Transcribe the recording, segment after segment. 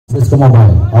Cisco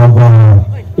Mobile of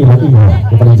Iloilo,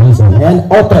 Jason, and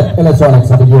Opet Electronics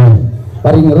at the game.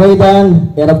 Paring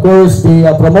Raydan, and of course the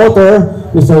promoter,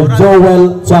 Mr.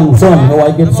 Joel Changson, na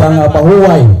wagit sang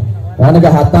pahuway na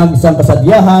nagahatag isang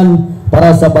kasadyahan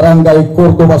para sa Barangay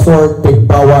Cordova Sur,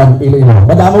 Tigbawan, Iloilo.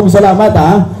 Madamong salamat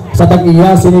sa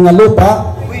tag-iya sininga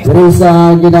lupa. Diri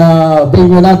sa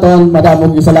gina-bring naton,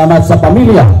 madamong salamat sa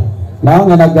pamilya na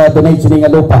nag-donate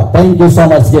sininga lupa. Thank you so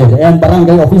much again. And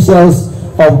barangay officials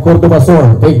of Cordova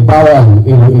Sur, Tigbawan,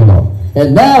 Iloilo.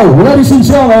 And now, ladies and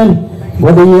gentlemen,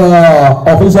 with the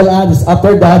official ads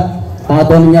after that,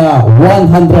 aton nga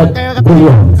 100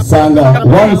 billion sang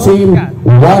one team,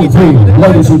 one dream.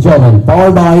 Ladies and gentlemen,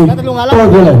 powered by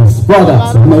Turbulence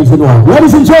Products Nationwide.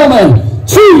 Ladies and gentlemen,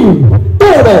 Team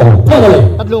Turbo Family.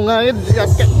 Tatlong nga yun,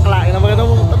 kalain naman ito,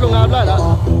 tatlong nga pala.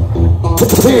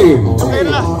 Team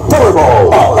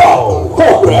Turbo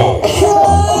Family.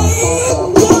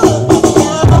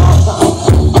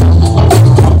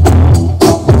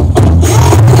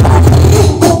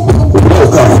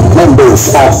 Members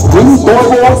of Team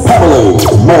Turbo Family,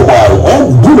 Mobile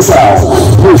and Unisound,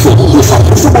 music is a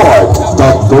support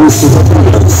that goes to the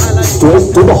players, straight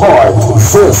to the heart.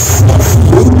 This is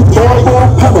Team Turbo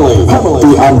Family,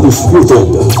 the undisputed,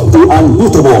 the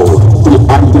unbeatable, the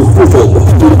undefeated,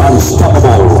 the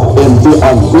unstoppable, and the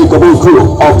unbreakable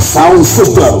group of sound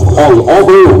system all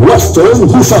over Western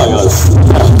Visayas.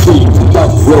 The team that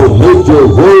will make your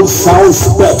world sounds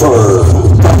better.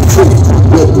 The team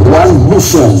with one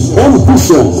mission and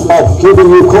vision of giving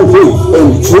you complete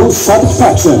and true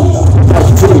satisfaction. A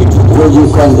dream where you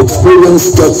can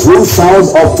experience the true sound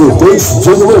of today's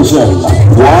generation.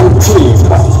 One team,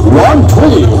 one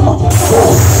dream.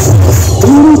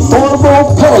 Team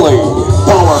Turbo Family,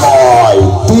 powered by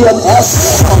DNS.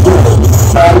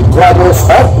 My brothers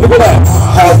of Liganes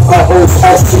have a host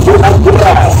of Sigurd and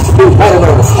Giras, the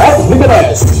foreigners of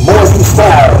Liganes, Morning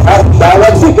Star at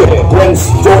Daradike, Prince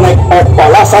Jonek of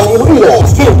Palasan Iloilo,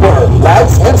 Skipper,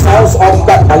 Lights and Sounds of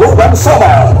Tatalugan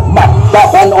Samar,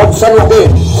 Makdapan of San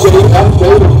Joaquin, JMK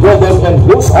Rhythm and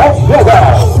Blues of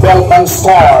Yoga, Belkan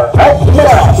Star of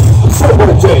Giras,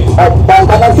 Super J of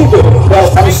Bantanantike,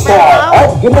 Belkan Star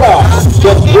of Giras,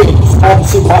 Jet Wings of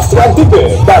Sebastian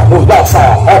Tike,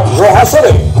 Dapudasa of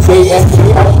Rohasari,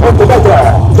 JMP of Portugal,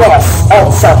 Joss of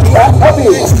Satia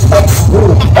Habis,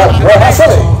 X-Group of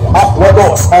Rohasari,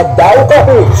 Aquados of Dow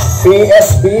Coffee,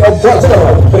 PSP of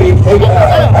Brazil,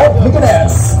 3KR of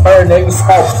Liganes, Earnings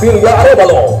of Villa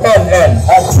Arevalo, NN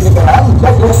of Sinigalan,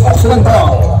 Douglas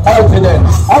Occidental,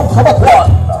 Altidence of Kabatwan,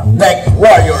 Neck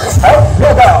Warriors of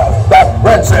Yoga, the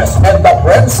Princess and the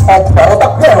Prince of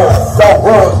Barotaclero, the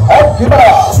World of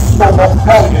Gibaras, Momok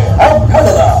Calgary of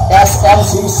Canada,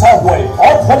 SMC Subway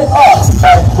of Balik Arts,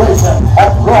 Vibration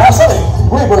of Rohasari,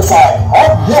 Riverside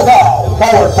of Yoga,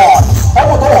 Power Parks,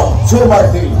 Amoton,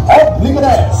 Martin of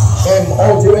Liganes, and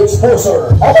Audio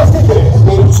Exposer of Antique,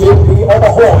 HJP of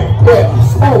Ahoy,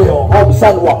 Games Studio of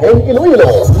San Joaquin,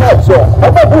 Iloilo, Madson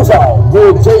of Mabusao,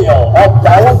 UJL of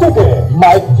Dawantique,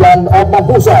 Mike Jan of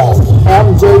Mabusao,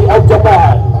 MJ of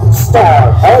Japan,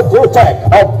 Star Audio Tech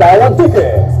of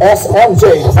Dawantique,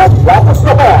 SMJ of Lapis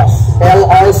Labas,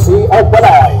 LRC of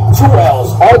Balay,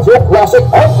 Jewels Audio Classic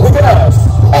of Liganes,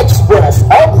 Express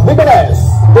of Liganes,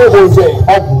 Double J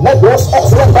of Negros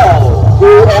Occidental,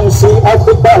 UMC of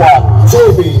Tigbawan,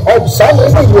 JB of San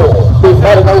Remigio, the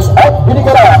Foreigners of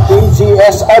Binigara,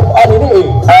 EGS of Anini,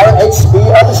 RHP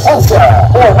of Estancia,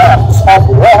 Orhams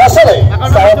of Rohasari,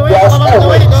 Southwest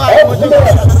Airways of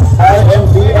Liganes,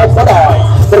 IMD of Balay,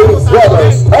 Three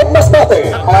Brothers of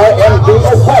Masbate, IMD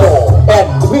of Haro, and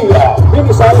Villa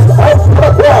Binisan of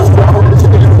Paraguay.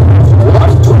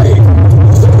 One to me.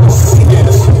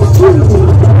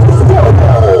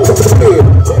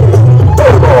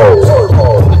 Turbo!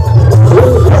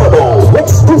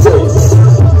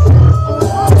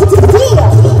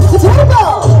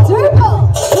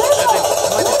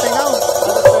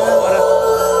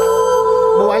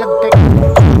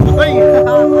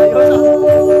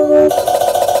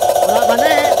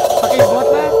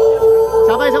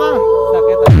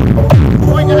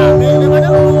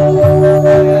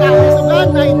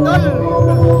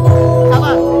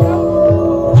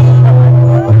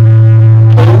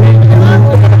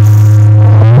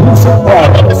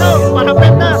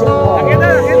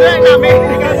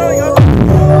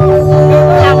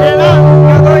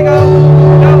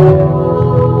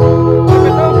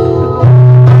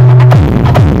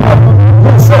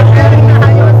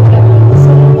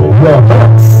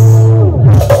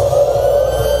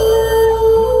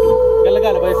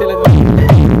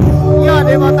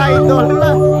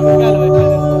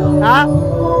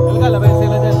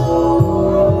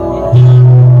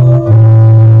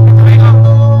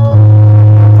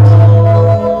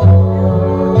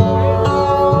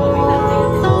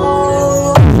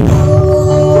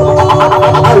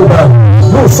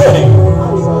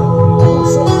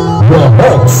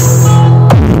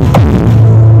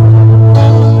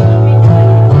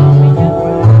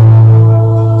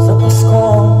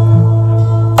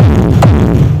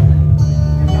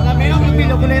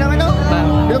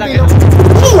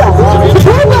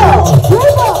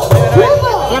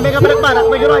 ka balak-balak,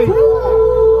 may garoy.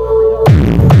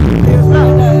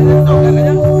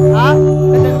 Ha?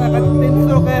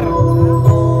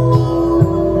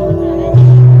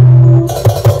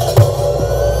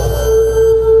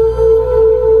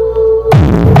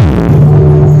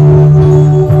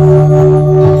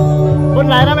 Kung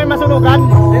lahat na may masunugan.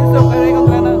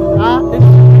 Ha?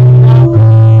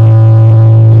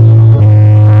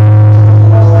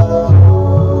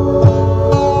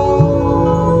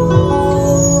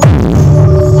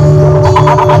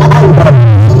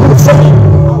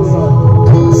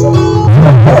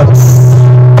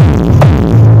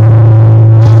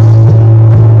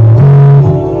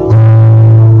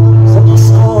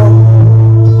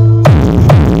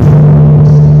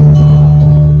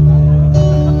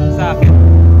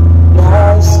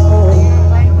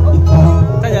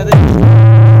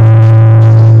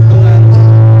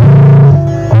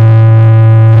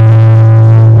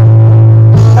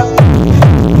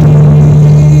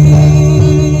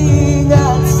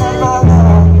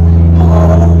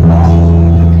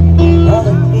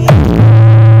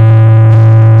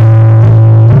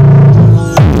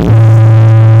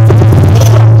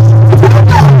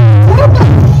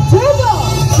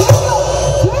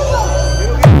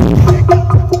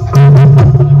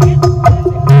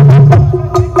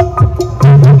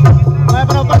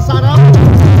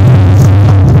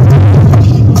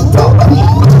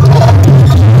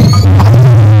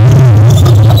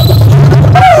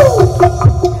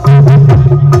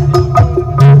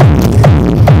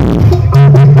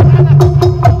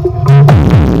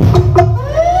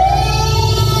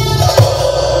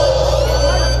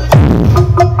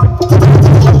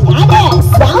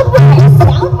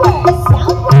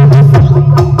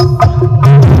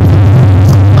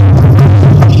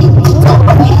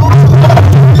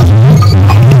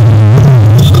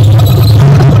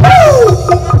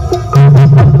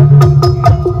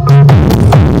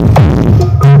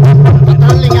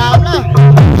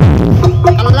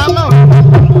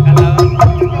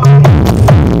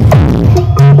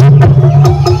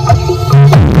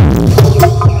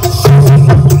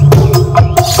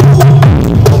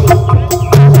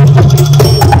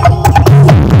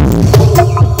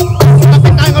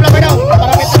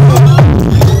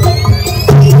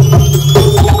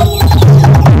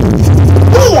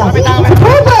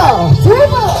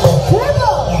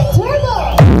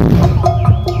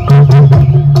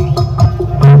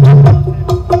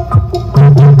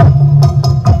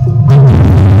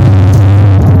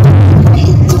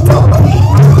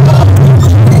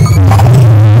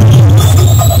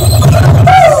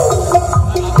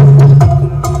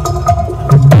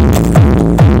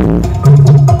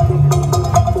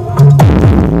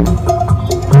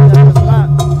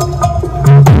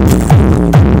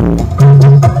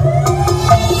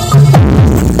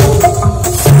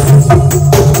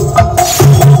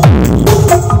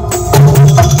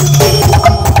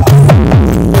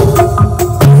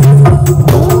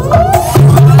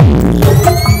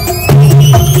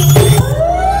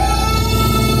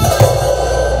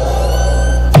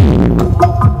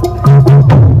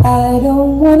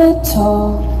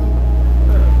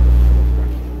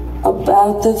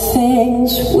 About the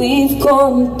things we've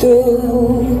gone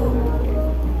through,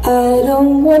 I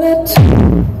don't wanna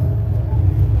talk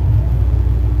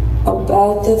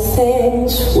about the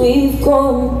things we've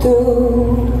gone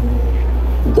through,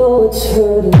 though it's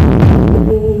hurting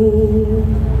me.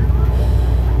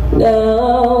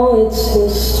 Now it's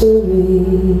history.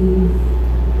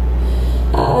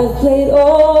 I've played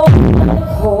all my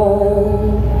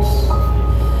cards,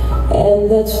 and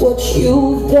that's what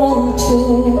you've done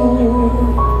too.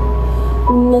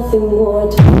 Nothing more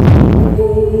to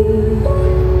be.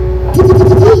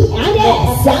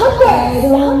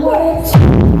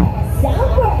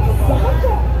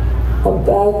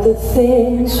 About the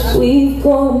things we've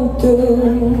gone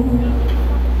through,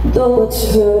 though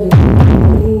it's hurting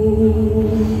me.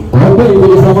 Okay,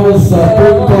 bersama sa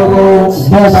Toro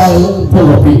Mobile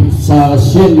Philippines sa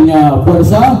Shin nga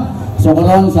Pwersa. So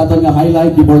karon sa aton nga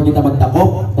highlight before kita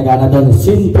magtakop, taga na doon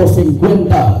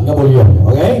 150 nga bolyon.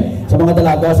 Okay? Sa mga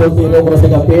dalaga sa Tiro Cross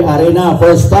Cafe Arena,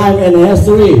 first time in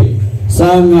history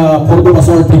sang Porto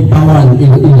Masorte Pawan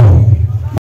Iloilo.